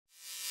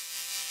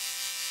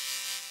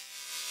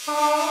Hi,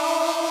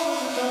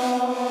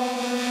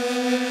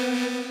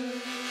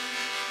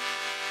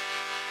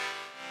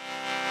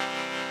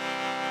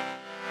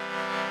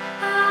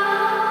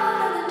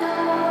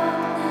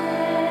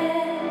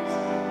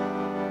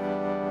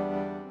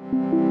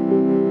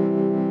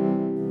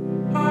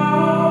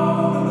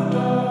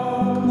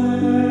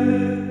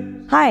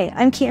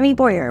 I'm Cami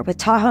Boyer with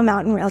Tahoe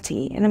Mountain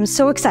Realty, and I'm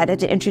so excited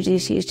to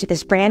introduce you to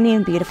this brand new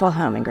and beautiful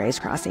home in Grays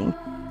Crossing.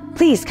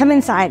 Please come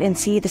inside and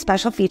see the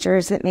special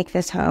features that make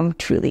this home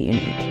truly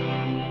unique.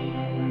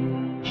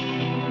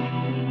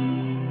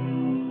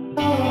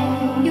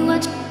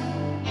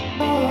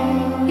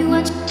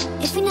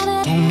 If we never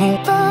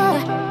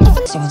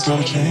someone's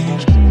gotta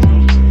change.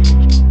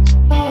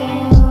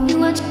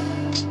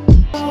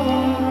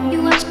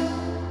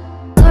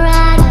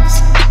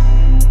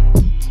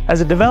 As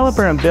a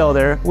developer and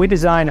builder, we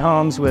design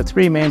homes with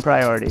three main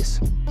priorities.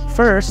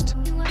 First,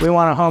 we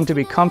want a home to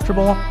be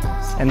comfortable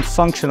and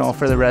functional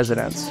for the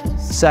residents.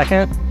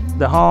 Second,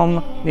 the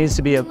home needs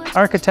to be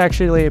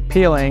architecturally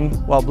appealing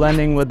while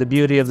blending with the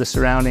beauty of the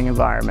surrounding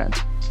environment.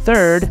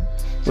 Third,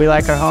 we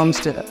like our homes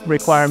to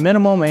require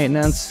minimal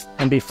maintenance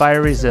and be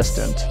fire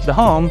resistant. The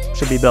home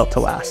should be built to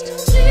last.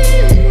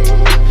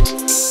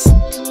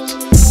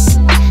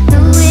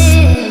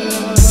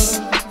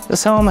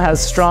 This home has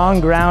strong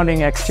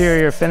grounding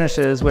exterior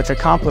finishes which are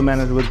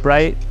complemented with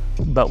bright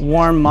but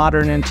warm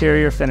modern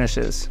interior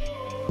finishes.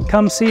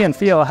 Come see and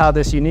feel how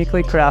this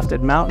uniquely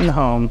crafted mountain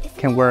home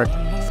can work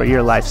for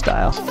your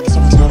lifestyle.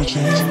 Someone's gotta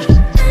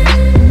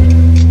change.